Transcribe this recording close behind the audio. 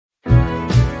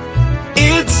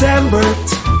It's Embert.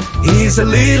 He's a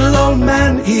little old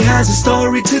man, he has a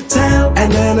story to tell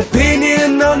and an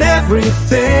opinion on everything.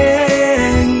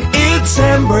 It's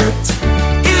Embert.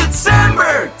 It's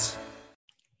Embert.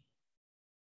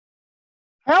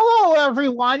 Hello,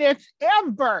 everyone. It's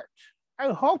Embert.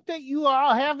 I hope that you are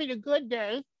all having a good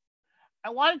day. I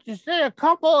wanted to say a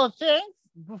couple of things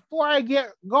before I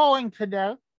get going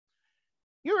today.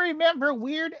 You remember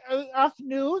Weird AF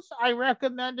News? I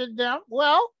recommended them.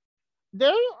 Well,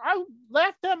 I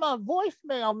left them a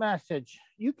voicemail message.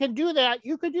 You can do that.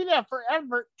 You can do that for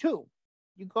Embert too.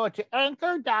 You go to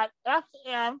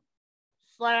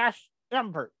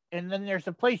anchor.fm/Embert, and then there's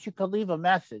a place you can leave a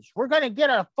message. We're going to get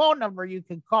a phone number you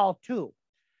can call too.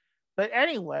 But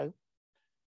anyway,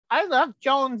 I left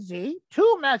Jonesy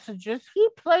 2 messages. He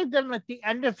played them at the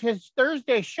end of his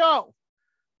Thursday show.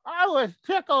 I was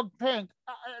tickled pink,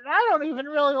 and I don't even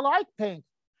really like pink.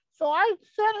 So I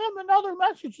sent him another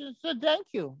message and said, thank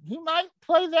you. He might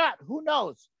play that. Who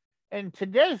knows? And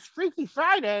today's Freaky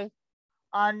Friday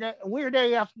on Weird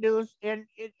AF News, and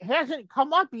it hasn't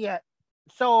come up yet.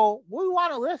 So we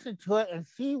want to listen to it and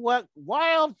see what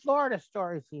wild Florida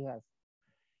stories he has.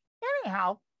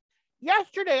 Anyhow,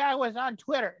 yesterday I was on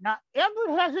Twitter. Now,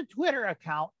 Embert has a Twitter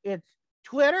account. It's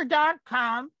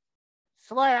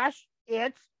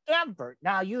twitter.com/it's Embert.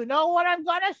 Now, you know what I'm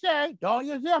going to say. Don't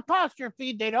use the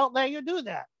apostrophe. They don't let you do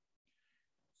that.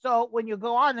 So when you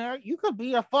go on there, you could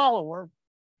be a follower.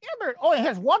 Embert only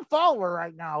has 1 follower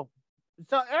right now.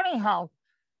 So anyhow,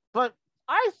 but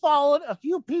I followed a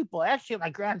few people. Actually, my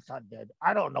grandson did.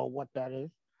 I don't know what that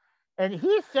is. And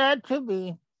he said to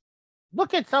me,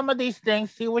 look at some of these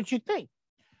things, see what you think.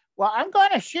 Well, I'm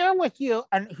going to share with you,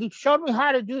 and he showed me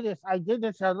how to do this. I did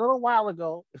this a little while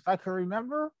ago. If I can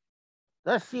remember,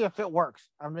 let's see if it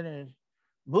works. I'm going to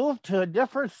move to a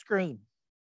different screen.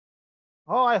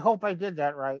 Oh, I hope I did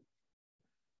that right.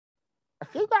 I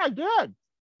think I did.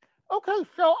 Okay,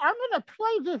 so I'm going to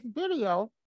play this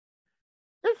video.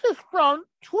 This is from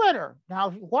Twitter. Now,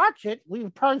 if you watch it, we'll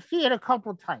probably see it a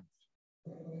couple times.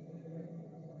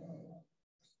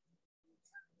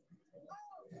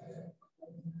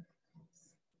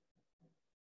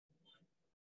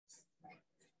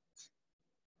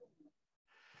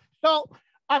 So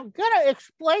I'm going to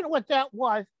explain what that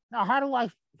was. Now, how do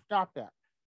I stop that?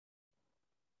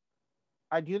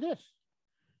 I do this.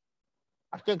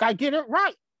 I think I did it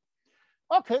right.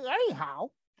 Okay,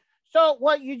 anyhow. So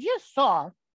what you just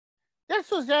saw, this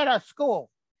was at a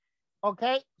school.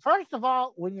 Okay, first of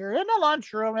all, when you're in the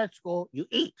lunchroom at school, you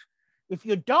eat. If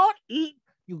you don't eat,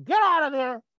 you get out of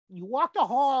there, you walk the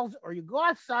halls, or you go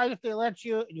outside if they let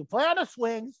you, and you play on the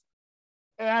swings.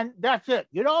 And that's it.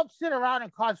 You don't sit around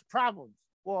and cause problems.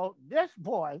 Well, this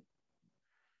boy,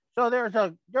 so there's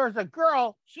a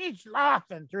girl, she's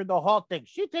laughing through the whole thing.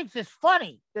 She thinks it's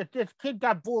funny that this kid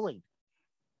got bullied.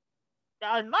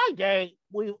 Now, in my day,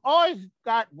 we always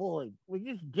got bullied. We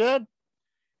just did,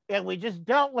 and we just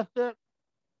dealt with it.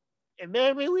 And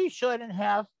maybe we shouldn't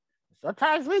have.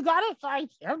 Sometimes we got in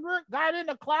fights. Embert got in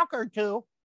a clock or two.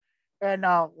 And,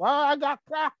 well, I got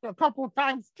clocked a couple of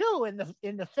times, too,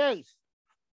 in the face.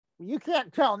 You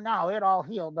can't tell now. It all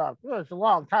healed up. It was a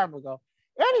long time ago.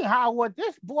 Anyhow, what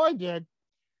this boy did,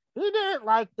 he didn't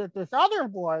like that this other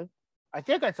boy, I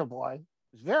think it's a boy,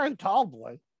 this very tall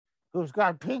boy, who's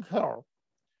got pink hair.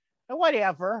 And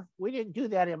whatever, we didn't do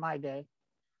that in my day.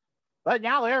 But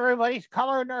now everybody's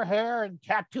coloring their hair and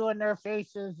tattooing their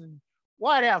faces and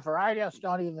whatever. I just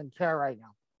don't even care right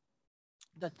now.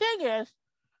 The thing is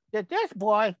that this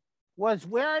boy was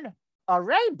wearing a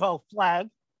rainbow flag,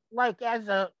 like as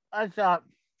a,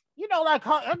 you know, like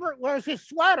how Embert wears his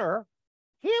sweater.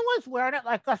 He was wearing it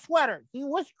like a sweater. He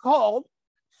was cold,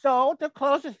 so the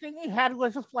closest thing he had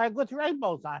was a flag with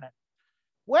rainbows on it.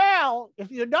 Well,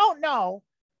 if you don't know,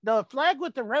 the flag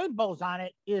with the rainbows on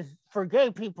it is for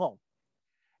gay people.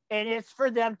 And it's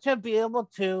for them to be able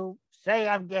to say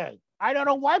I'm gay. I don't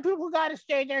know why people got to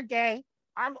say they're gay.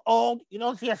 I'm old. You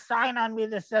don't see a sign on me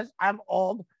that says I'm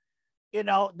old. You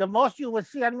know, the most you would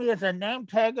see on me is a name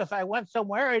tag if I went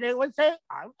somewhere and it would say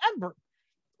I'm Embert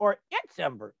or it's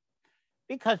Embert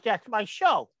because that's my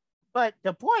show. But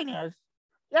the point is,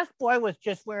 this boy was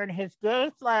just wearing his gay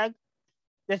flag.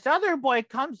 This other boy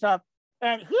comes up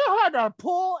and he had to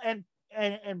pull and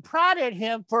prod at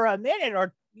him for a minute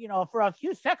or, you know, for a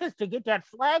few seconds to get that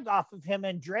flag off of him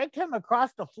and dragged him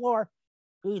across the floor.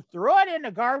 He threw it in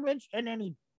the garbage and then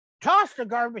he tossed the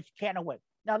garbage can away.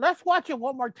 Now let's watch it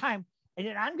one more time. And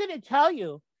then I'm going to tell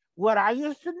you what I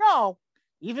used to know,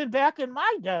 even back in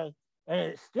my day, and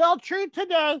it's still true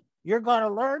today. You're going to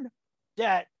learn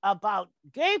that about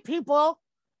gay people,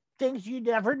 things you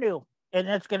never knew. and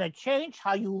it's going to change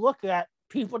how you look at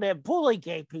people that bully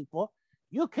gay people.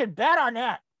 You can bet on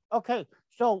that. Okay,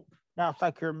 so now if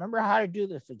I can remember how to do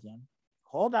this again,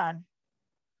 hold on.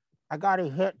 I got to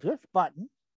hit this button,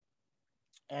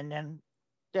 and then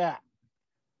that,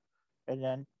 and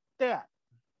then that.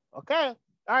 Okay, all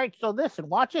right, so listen,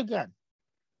 watch again.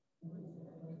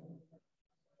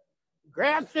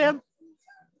 Grabs him,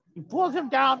 he pulls him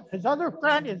down. His other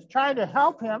friend is trying to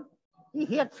help him. He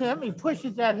hits him, he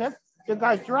pushes at him. The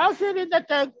guy throws it in the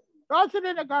thing, throws it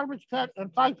in the garbage can,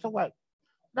 and fights away.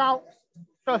 Now,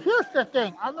 so here's the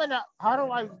thing.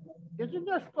 Isn't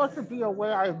there supposed to be a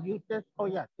way I mute this? Oh,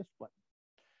 yeah, this one.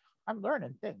 I'm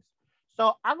learning things.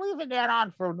 So I'm leaving that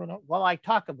on for a minute while I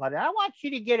talk about it. I want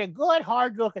you to get a good,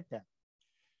 hard look at that.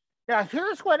 Now,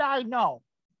 here's what I know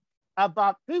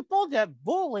about people that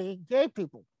bully gay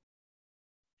people.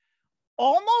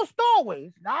 Almost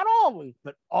always, not always,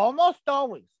 but almost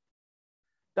always,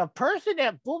 the person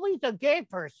that bullies a gay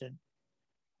person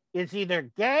is either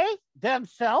gay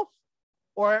themselves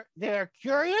or they're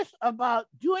curious about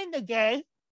doing the gay,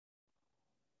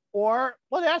 or,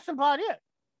 well, that's about it.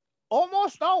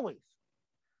 Almost always.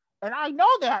 And I know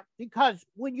that because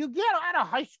when you get out of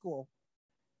high school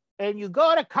and you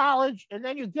go to college and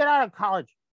then you get out of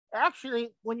college, actually,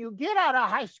 when you get out of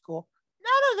high school,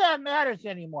 none of that matters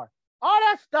anymore. All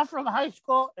that stuff from high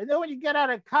school, and then when you get out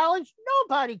of college,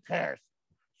 nobody cares.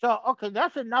 So, okay,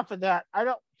 that's enough of that. I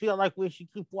don't feel like we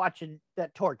should keep watching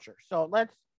that torture. So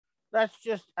let's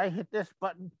just, I hit this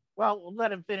button. Well, we'll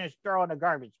let him finish throwing a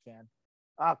garbage can.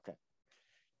 Okay.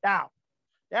 Now,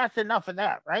 that's enough of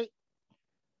that, right?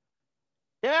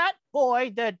 That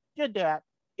boy that did that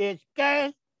is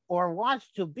gay or wants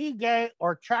to be gay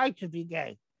or try to be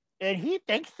gay. And he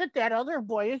thinks that that other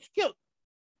boy is cute.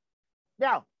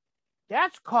 Now,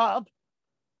 that's called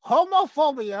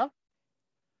homophobia,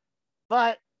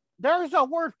 but there's a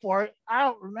word for it. I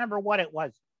don't remember what it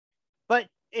was, but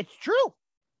it's true.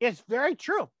 It's very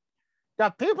true. The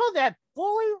people that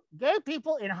bully gay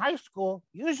people in high school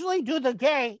usually do the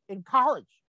gay in college.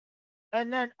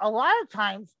 And then a lot of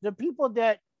times, the people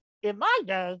that in my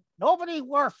day, nobody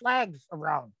wore flags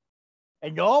around.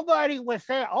 And nobody would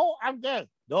say, oh, I'm gay.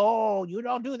 No, you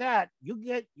don't do that. You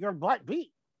get your butt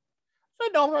beat. So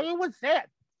nobody would say it.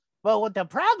 But what the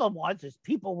problem was is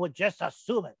people would just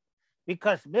assume it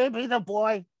because maybe the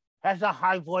boy has a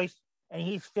high voice and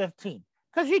he's 15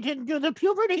 because he didn't do the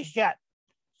puberties yet.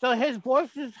 So his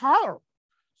voice is higher.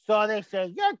 So they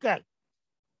say, you're gay.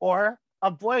 Or a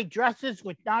boy dresses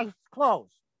with nice clothes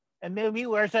and maybe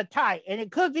wears a tie. And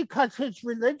it could be because his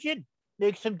religion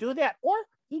makes him do that. Or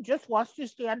he just wants to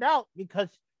stand out because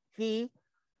they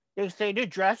say to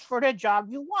dress for the job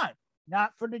you want,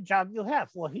 not for the job you have.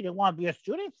 Well, he didn't want to be a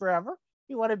student forever.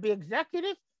 He wanted to be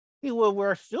executive. He would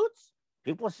wear suits.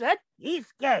 People said he's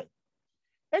gay.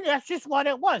 And that's just what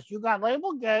it was. You got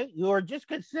labeled gay. You were just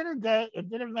considered gay. It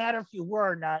didn't matter if you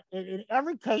were or not. In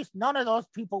every case, none of those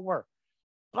people were.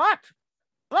 But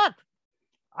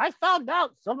I found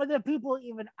out some of the people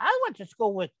even I went to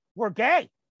school with were gay.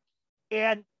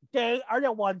 And they are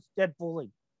the ones that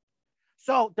bully.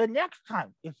 So the next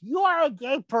time, if you are a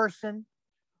gay person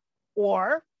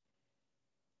and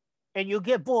you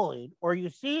get bullied, or you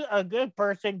see a gay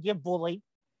person get bullied,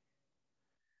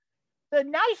 the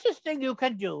nicest thing you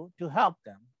can do to help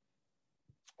them.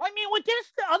 I mean, what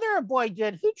this the other boy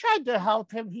did, he tried to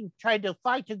help him. He tried to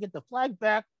fight to get the flag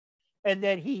back. And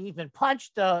then he even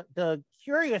punched the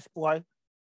curious boy.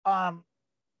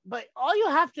 But all you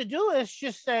have to do is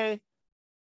just say,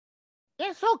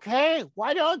 it's okay.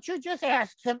 Why don't you just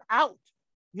ask him out?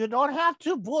 You don't have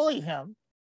to bully him.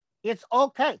 It's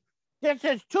okay. This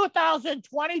is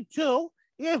 2022.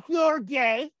 If you're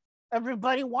gay,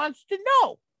 everybody wants to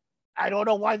know. I don't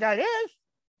know why that is.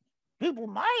 People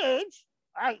my age,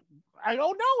 I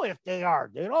don't know if they are.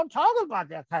 They don't talk about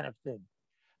that kind of thing.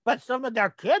 But some of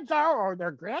their kids are or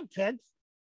their grandkids.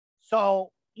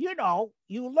 So,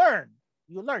 you learn.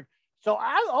 So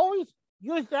I always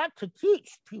use that to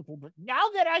teach people. But now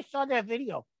that I saw that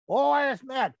video, I was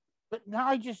mad. But now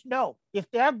I just know if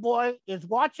that boy is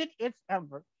watching, it's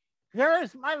Embert. Here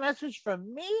is my message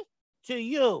from me to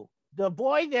you, the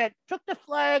boy that took the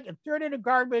flag and threw it in the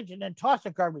garbage and then tossed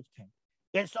the garbage can.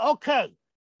 It's okay.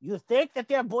 You think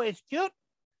that boy is cute?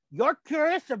 You're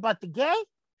curious about the gay?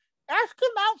 Ask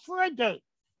him out for a date.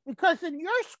 Because in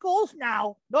your schools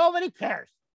now, nobody cares.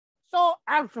 So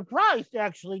I'm surprised,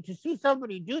 actually, to see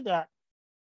somebody do that.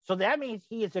 So that means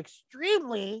he is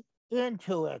extremely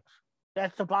into it.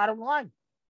 That's the bottom line.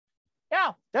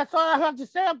 Now, that's all I have to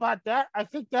say about that. I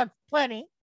think that's plenty.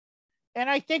 And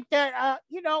I think that,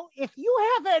 if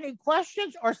you have any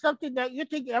questions or something that you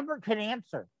think Embert can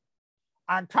answer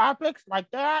on topics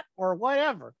like that or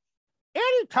whatever,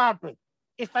 any topic,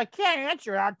 if I can't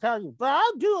answer, I'll tell you. But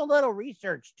I'll do a little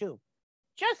research too.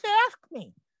 Just ask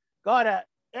me. Go to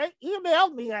email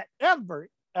me at Embert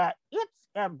at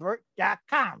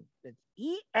itsembert.com. It's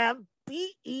EMBERT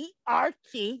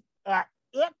at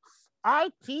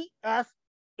ITS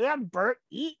Embert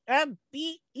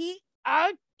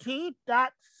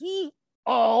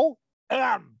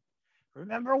EMBERT.com.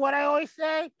 Remember what I always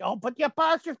say? Don't put the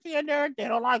apostrophe in there. They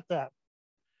don't like that.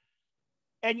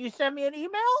 And you send me an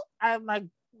email, my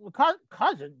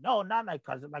cousin, no, not my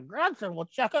cousin, my grandson will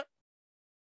check it.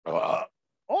 Oh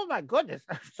my goodness.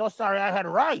 I'm so sorry. I had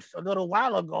rice a little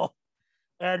while ago.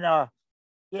 And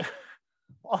yeah.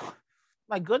 Oh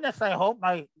my goodness, I hope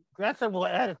my grandson will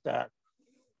edit that.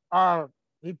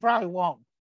 He probably won't.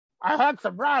 I had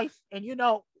some rice, and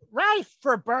rice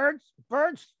for birds.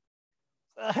 Birds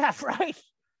have rice.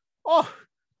 Oh,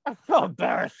 I'm so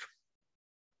embarrassed.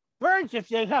 Birds, if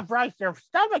they have rice, their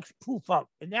stomachs poof up,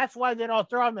 and that's why they don't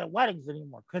throw them at weddings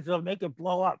anymore, because they'll make it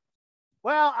blow up.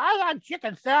 Well, I had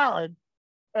chicken salad,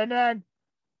 and then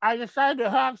I decided to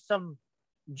have some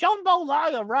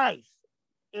jambalaya rice,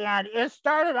 and it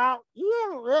started out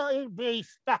really big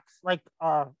specks like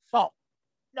salt,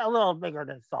 a little bigger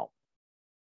than salt,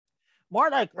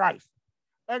 more like rice,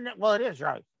 and well, it is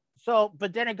rice. So,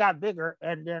 but then it got bigger,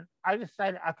 and then I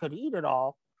decided I could eat it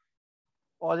all.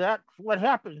 Well, that's what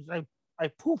happens. I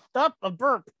poofed up a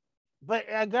burp. But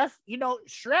I guess,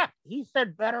 Shrek, he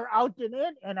said better out than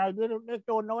in, and I didn't make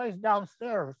no noise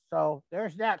downstairs. So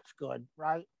there's that's good,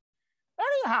 right?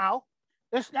 Anyhow,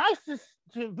 it's nice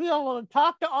to be able to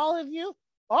talk to all of you.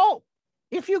 Oh,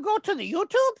 if you go to the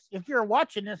YouTubes, if you're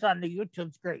watching this on the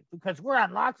YouTube's great, because we're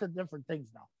on lots of different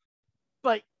things now.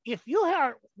 But if you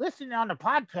are listening on the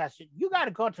podcast, you got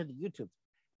to go to the YouTube.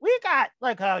 We got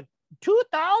like a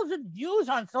 2,000 views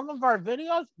on some of our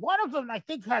videos. One of them, I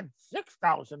think, had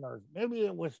 6,000, or maybe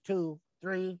it was 2,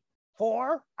 3,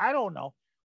 4. I don't know.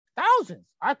 Thousands.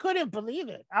 I couldn't believe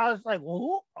it. I was like,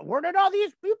 well, where did all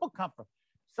these people come from?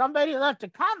 Somebody left a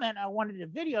comment on one of the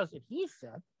videos, and he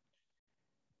said,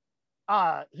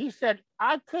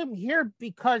 I came here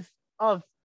because of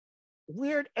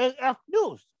weird AF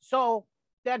news. So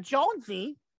that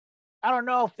Jonesy, I don't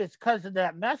know if it's because of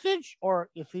that message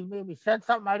or if he maybe said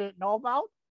something I didn't know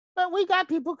about, but we got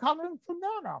people coming from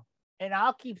there now. And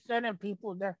I'll keep sending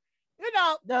people there.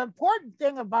 The important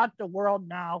thing about the world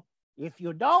now, if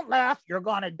you don't laugh, you're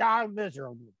going to die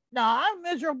miserably. Now, I'm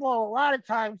miserable a lot of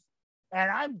times, and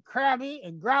I'm crabby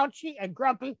and grouchy and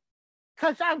grumpy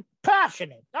because I'm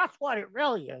passionate. That's what it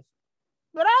really is.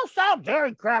 But I'll sound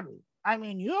very crabby. I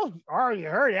mean, you already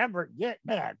heard Embert get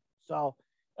mad. So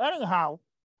anyhow,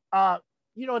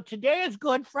 today is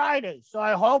Good Friday, so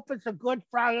I hope it's a good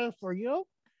Friday for you.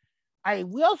 I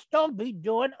will still be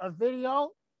doing a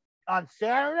video on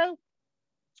Saturday.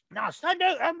 Now,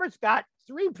 Sunday, Embert's got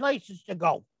 3 places to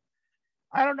go.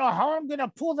 I don't know how I'm going to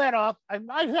pull that off. I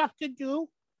might have to do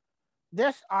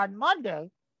this on Monday,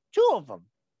 2 of them,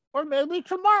 or maybe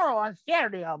tomorrow on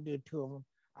Saturday I'll do 2 of them.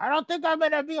 I don't think I'm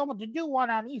going to be able to do one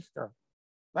on Easter,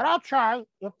 but I'll try.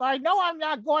 If I know I'm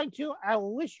not going to, I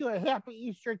will wish you a happy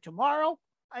Easter tomorrow.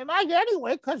 I might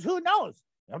anyway, because who knows?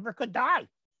 Embert could die.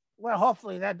 Well,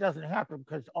 hopefully that doesn't happen,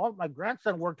 because all my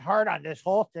grandson worked hard on this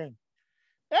whole thing.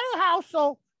 Anyhow,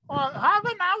 so have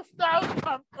a nice day.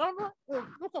 Embert, we're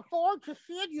looking forward to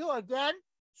seeing you again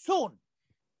soon.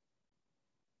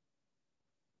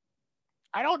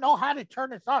 I don't know how to turn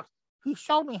this off. He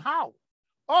showed me how.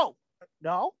 Oh,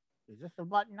 no. Is this the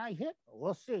button I hit?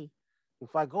 We'll see.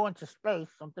 If I go into space,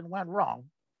 something went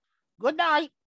wrong. Good night.